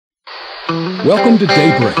Welcome to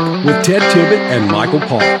Daybreak with Ted Tibbett and Michael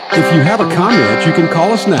Paul. If you have a comment, you can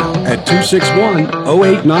call us now at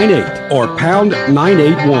 261-0898 or pound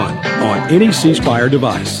 981 on any C Spire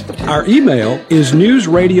device. Our email is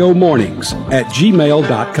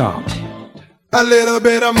newsradiomornings@gmail.com. A little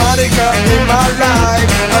bit of Monica in my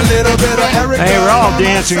life, a little bit of Erica. Hey, we're all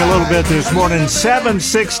dancing a little bit this morning.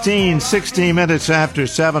 7:16, 16 minutes after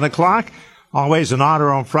 7 o'clock. Always an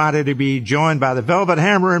honor on Friday to be joined by the Velvet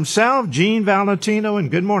Hammer himself, Gene Valentino,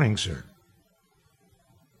 and good morning, sir.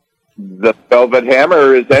 The Velvet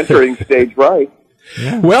Hammer is entering stage right.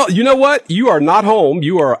 Yeah. Well, you know what? You are not home.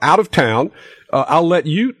 You are out of town. I'll let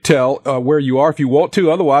you tell where you are if you want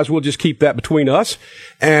to. Otherwise, we'll just keep that between us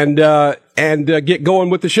and get going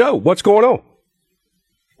with the show. What's going on?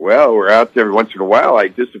 Well, we're out there once in a while. I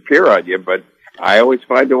disappear on you, but I always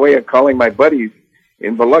find a way of calling my buddies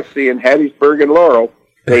in Biloxi and Hattiesburg and Laurel.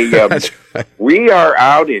 That's right. We are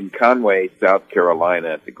out in Conway, South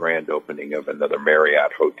Carolina at the grand opening of another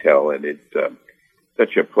Marriott hotel, and it's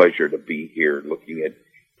such a pleasure to be here looking at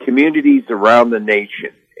communities around the nation.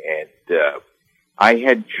 And I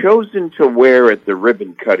had chosen to wear at the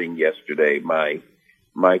ribbon cutting yesterday my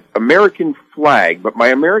American flag, but my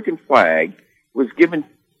American flag was given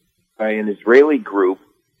by an Israeli group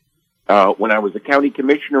when I was a county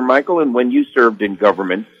commissioner, Michael, and when you served in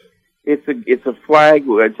government. It's a flag,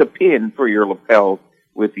 it's a pin for your lapel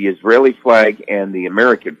with the Israeli flag and the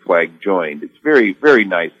American flag joined. It's very, very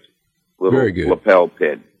nice little lapel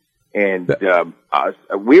pin. And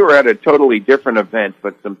we were at a totally different event,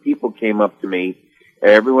 but some people came up to me.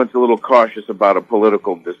 Everyone's a little cautious about a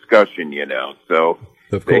political discussion, you know. So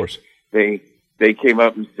of course they came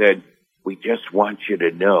up and said, "We just want you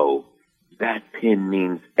to know that pin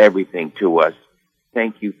means everything to us.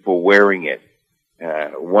 Thank you for wearing it."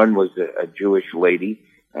 One was a Jewish lady,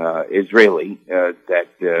 Israeli, that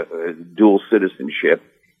dual citizenship,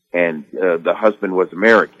 and the husband was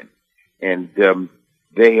American, and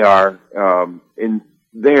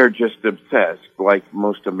they're just obsessed, like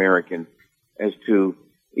most Americans, as to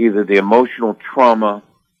either the emotional trauma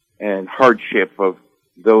and hardship of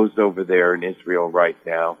those over there in Israel right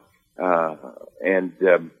now, and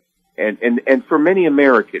for many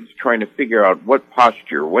Americans trying to figure out what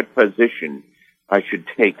posture, what position I should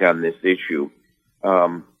take on this issue.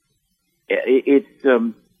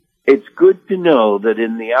 It's good to know that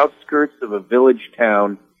in the outskirts of a village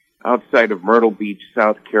town outside of Myrtle Beach,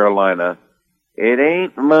 South Carolina, it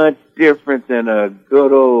ain't much different than a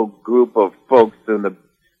good old group of folks in the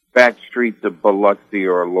back streets of Biloxi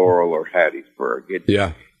or Laurel or Hattiesburg.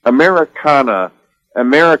 Americana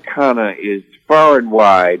is far and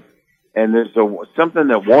wide, and there's something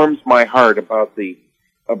that warms my heart about the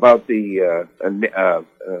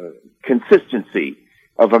consistency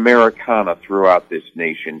of Americana throughout this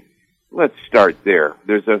nation. Let's start there.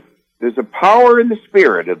 There's a power in the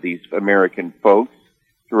spirit of these American folks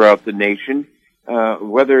throughout the nation,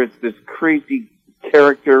 whether it's this crazy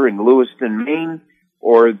character in Lewiston, Maine,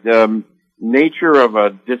 or the nature of a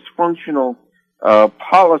dysfunctional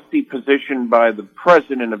policy position by the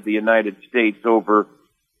President of the United States over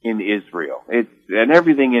in Israel. And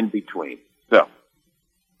everything in between. So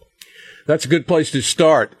that's a good place to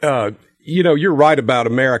start. You're right about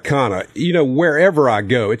Americana. Wherever I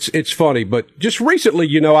go, it's funny, but just recently,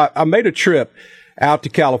 I made a trip out to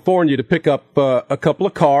California to pick up a couple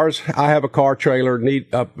of cars. I have a car trailer,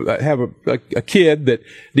 have a kid that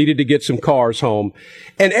needed to get some cars home.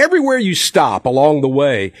 And everywhere you stop along the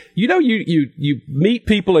way, you meet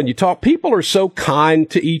people and you talk. People are so kind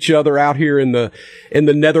to each other out here in the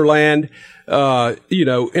Netherland.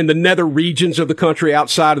 In the nether regions of the country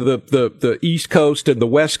outside of the East Coast and the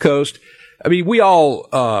West Coast. I mean, we all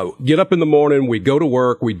get up in the morning, we go to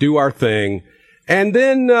work, we do our thing. And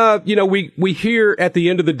then, we hear at the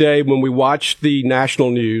end of the day when we watch the national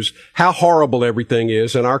news how horrible everything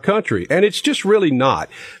is in our country. And it's just really not.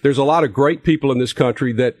 There's a lot of great people in this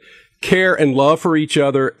country that care and love for each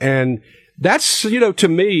other. And that's, to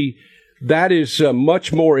me, that is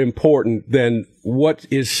much more important than what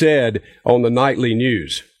is said on the nightly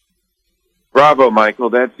news. Bravo, Michael.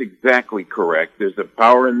 That's exactly correct. There's a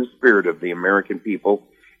power in the spirit of the American people.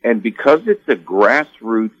 And because it's a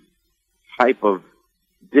grassroots type of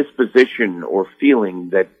disposition or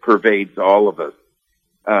feeling that pervades all of us,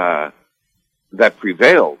 that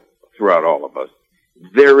prevails throughout all of us,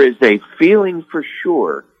 there is a feeling for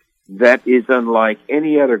sure that is unlike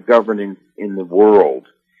any other governance in the world.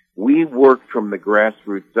 We work from the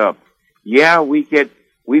grassroots up. Yeah, we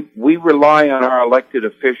rely on our elected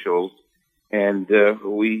officials, and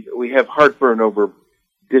we have heartburn over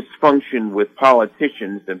dysfunction with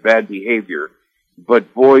politicians and bad behavior.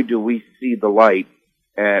 but boy, do we see the light.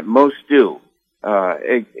 Most do.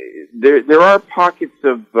 There are pockets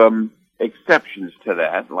of exceptions to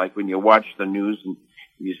that, like when you watch the news and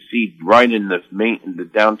you see right in the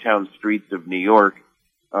downtown streets of New York,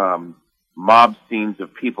 mob scenes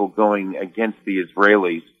of people going against the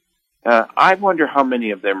Israelis. I wonder how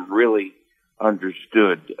many of them really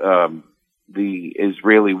understood the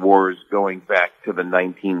Israeli wars going back to the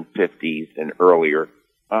 1950s and earlier.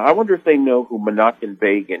 I wonder if they know who Menachem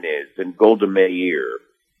Begin is, and Golda Meir,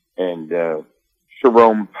 and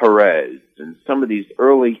Sharon Peres, and some of these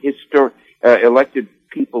early elected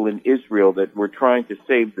people in Israel that were trying to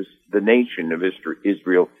save the nation of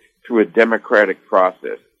Israel through a democratic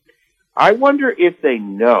process. I wonder if they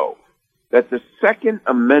know that the Second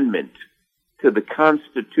Amendment to the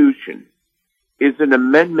Constitution is an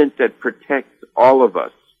amendment that protects all of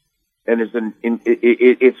us, and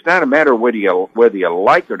it's not a matter whether you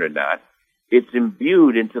like it or not. It's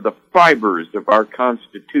imbued into the fibers of our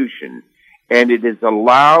Constitution, and it is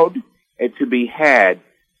allowed to be had.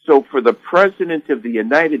 So for the President of the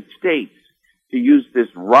United States to use this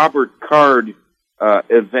Robert Card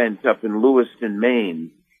event up in Lewiston,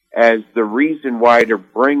 Maine, as the reason why to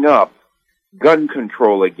bring up gun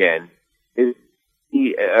control again, it's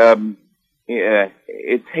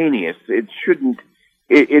heinous. It shouldn't.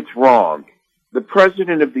 It's wrong. The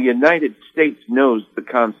President of the United States knows the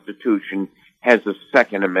Constitution has a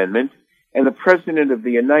Second Amendment, and the President of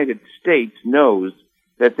the United States knows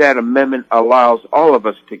that that amendment allows all of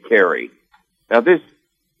us to carry. Now, this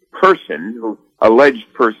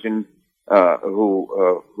alleged person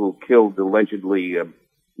who killed allegedly,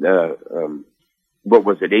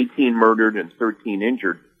 18 murdered and 13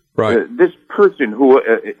 injured. Right. This person who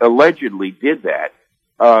allegedly did that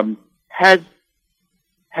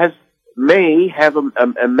may have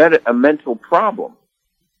a mental problem.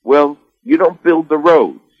 Well, you don't build the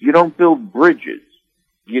roads, you don't build bridges.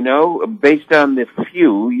 Based on the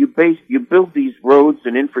few, you build these roads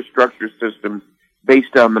and infrastructure systems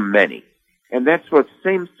based on the many. And that's what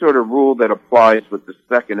same sort of rule that applies with the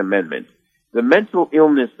Second Amendment. The mental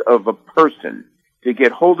illness of a person to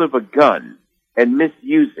get hold of a gun and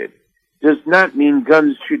misuse it does not mean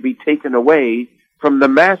guns should be taken away from the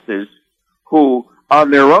masses who,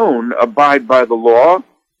 on their own, abide by the law,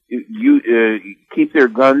 keep their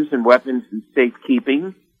guns and weapons in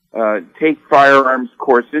safekeeping, take firearms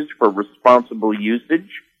courses for responsible usage,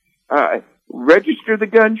 register the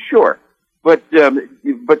gun, sure, but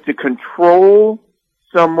to control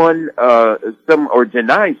someone, or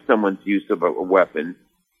deny someone's use of a weapon,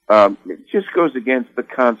 it just goes against the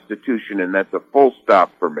Constitution, and that's a full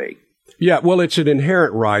stop for me. Yeah, well, it's an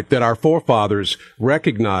inherent right that our forefathers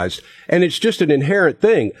recognized, and it's just an inherent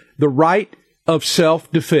thing, the right of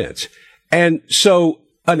self-defense. And so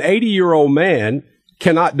an 80-year-old man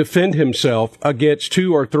cannot defend himself against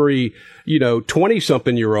 2 or 3,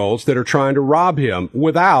 20-something-year-olds that are trying to rob him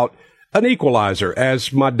without an equalizer.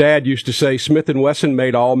 As my dad used to say, Smith & Wesson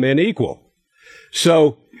made all men equal.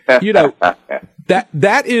 So, that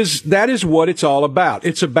is what it's all about.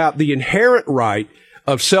 It's about the inherent right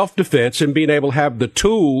of self-defense and being able to have the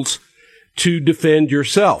tools to defend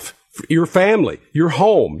yourself, your family, your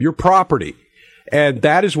home, your property. And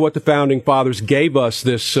that is what the founding fathers gave us,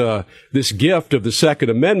 this gift of the Second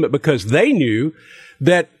Amendment, because they knew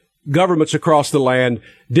that governments across the land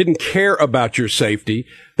didn't care about your safety.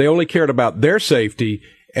 They only cared about their safety.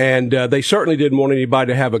 And they certainly didn't want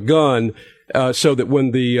anybody to have a gun, so that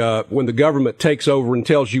when the government takes over and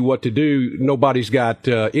tells you what to do, nobody's got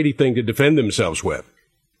anything to defend themselves with.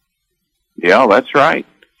 Yeah, that's right.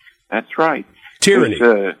 That's right. Tyranny.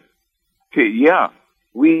 Yeah.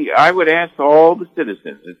 I would ask all the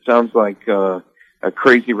citizens, it sounds like a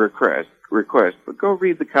crazy request, but go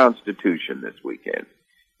read the Constitution this weekend.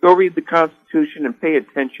 Go read the Constitution and pay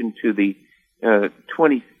attention to the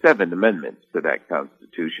 27 amendments to that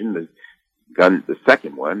Constitution. The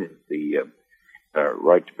second one is the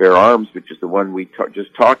right to bear arms, which is the one we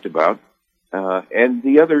just talked about, and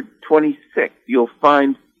the other 26. You'll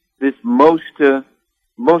find this most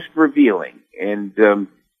revealing, and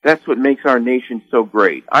that's what makes our nation so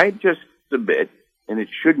great. I just submit, and it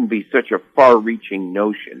shouldn't be such a far-reaching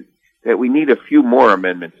notion, that we need a few more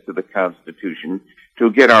amendments to the Constitution to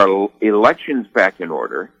get our elections back in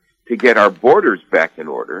order, to get our borders back in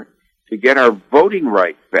order, to get our voting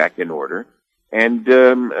rights back in order, and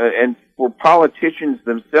for politicians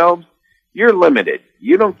themselves, you're limited.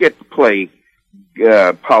 You don't get to play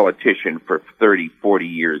politician for 30, 40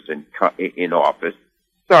 years in office.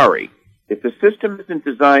 Sorry. If the system isn't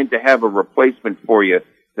designed to have a replacement for you,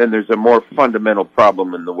 then there's a more fundamental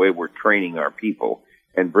problem in the way we're training our people.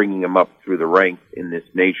 and bringing them up through the ranks in this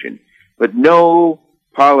nation. But no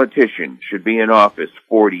politician should be in office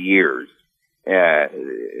 40 years.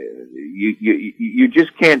 You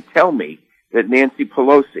just can't tell me that Nancy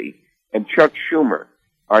Pelosi and Chuck Schumer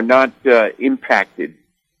are not impacted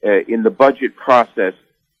in the budget process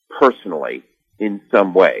personally in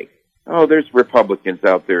some way. Oh, there's Republicans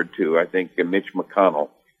out there too. I think Mitch McConnell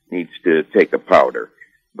needs to take a powder.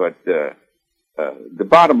 But the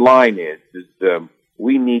bottom line is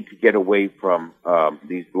we need to get away from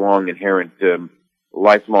these long inherent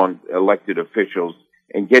lifelong elected officials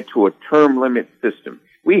and get to a term limit system.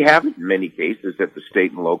 We have it in many cases at the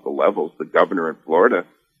state and local levels. The governor in Florida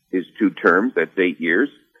is 2 terms. That's 8 years.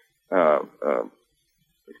 And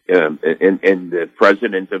the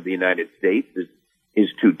president of the United States is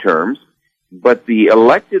 2 terms. But the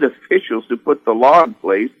elected officials who put the law in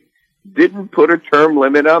place didn't put a term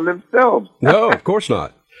limit on themselves. No, of course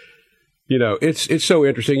not. You know, it's so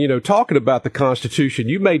interesting. You know, talking about the Constitution,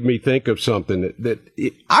 you made me think of something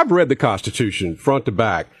I've read the Constitution front to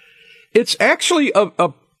back. It's actually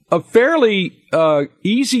a fairly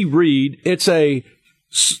easy read. It's I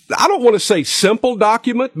don't want to say simple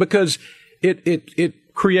document because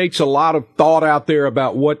it creates a lot of thought out there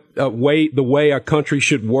about what the way our country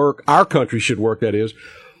should work, that is.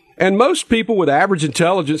 And most people with average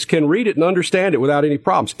intelligence can read it and understand it without any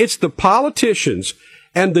problems. It's the politicians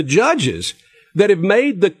and the judges that have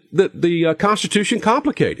made the Constitution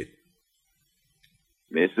complicated.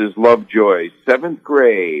 Mrs. Lovejoy, 7th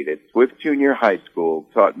grade at Swift Junior High School,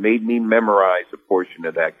 made me memorize a portion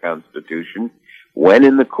of that Constitution when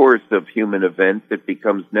in the course of human events it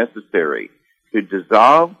becomes necessary to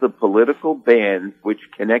dissolve the political bands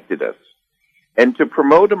which connected us and to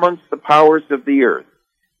promote amongst the powers of the earth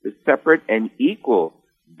the separate and equal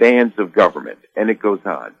bands of government. And it goes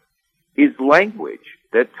on. Is language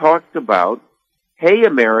that talks about, hey,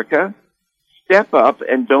 America, step up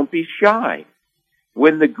and don't be shy.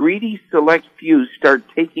 When the greedy select few start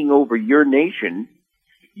taking over your nation,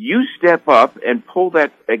 you step up and pull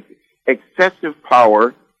that excessive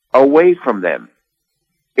power away from them.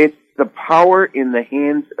 It's the power in the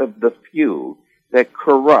hands of the few that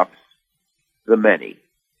corrupts the many.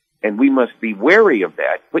 And we must be wary of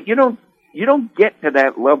that. But you don't get to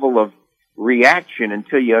that level of reaction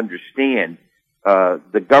until you understand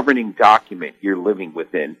the governing document you're living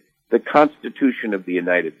within, the Constitution of the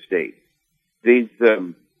United States. These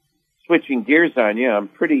switching gears on you, I'm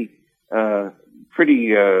pretty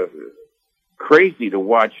crazy to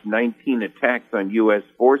watch 19 attacks on U.S.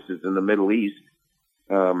 forces in the Middle East,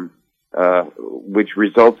 which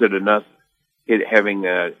resulted in us having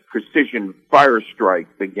precision fire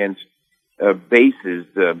strikes against bases,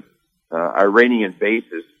 Iranian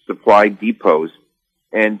bases, supply depots,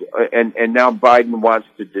 and now Biden wants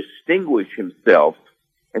to distinguish himself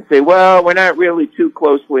and say, well, we're not really too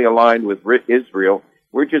closely aligned with Israel.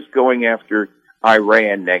 We're just going after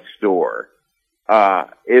Iran next door.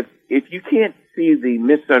 If you can't see the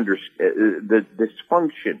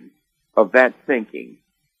dysfunction of that thinking,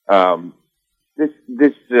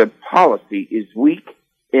 this policy is weak,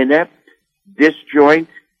 inept, disjoint,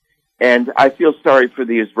 and I feel sorry for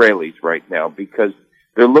the Israelis right now because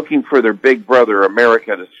they're looking for their big brother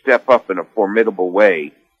America to step up in a formidable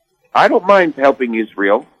way. I don't mind helping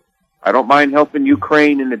Israel. I don't mind helping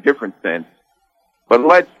Ukraine in a different sense. But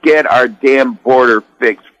let's get our damn border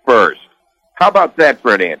fixed first. How about that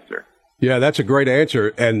for an answer? Yeah, that's a great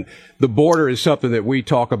answer. And the border is something that we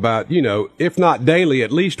talk about, you know, if not daily,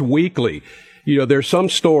 at least weekly. You know, there's some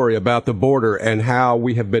story about the border and how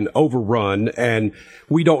we have been overrun and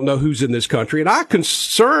we don't know who's in this country. And I'm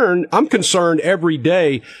concerned every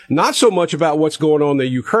day, not so much about what's going on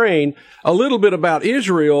in Ukraine, a little bit about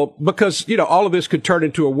Israel, because, you know, all of this could turn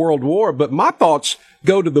into a world war. But my thoughts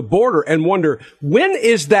go to the border and wonder, when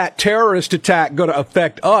is that terrorist attack going to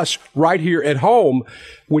affect us right here at home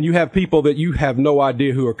when you have people that you have no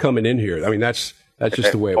idea who are coming in here? I mean, that's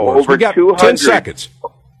just the way it works. We got 10 seconds.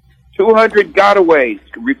 200 gotaways,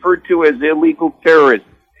 referred to as illegal terrorists,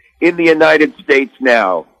 in the United States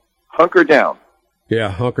now. Hunker down. Yeah,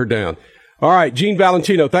 hunker down. All right, Gene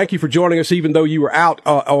Valentino, thank you for joining us, even though you were out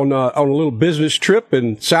on a little business trip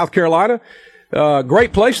in South Carolina.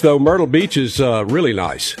 Great place, though. Myrtle Beach is really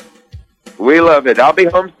nice. We love it. I'll be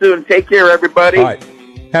home soon. Take care, everybody. All right.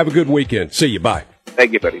 Have a good weekend. See you. Bye.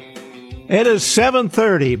 Thank you, buddy. It is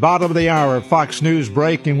 7:30, bottom of the hour, Fox News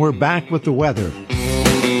break, and we're back with the weather.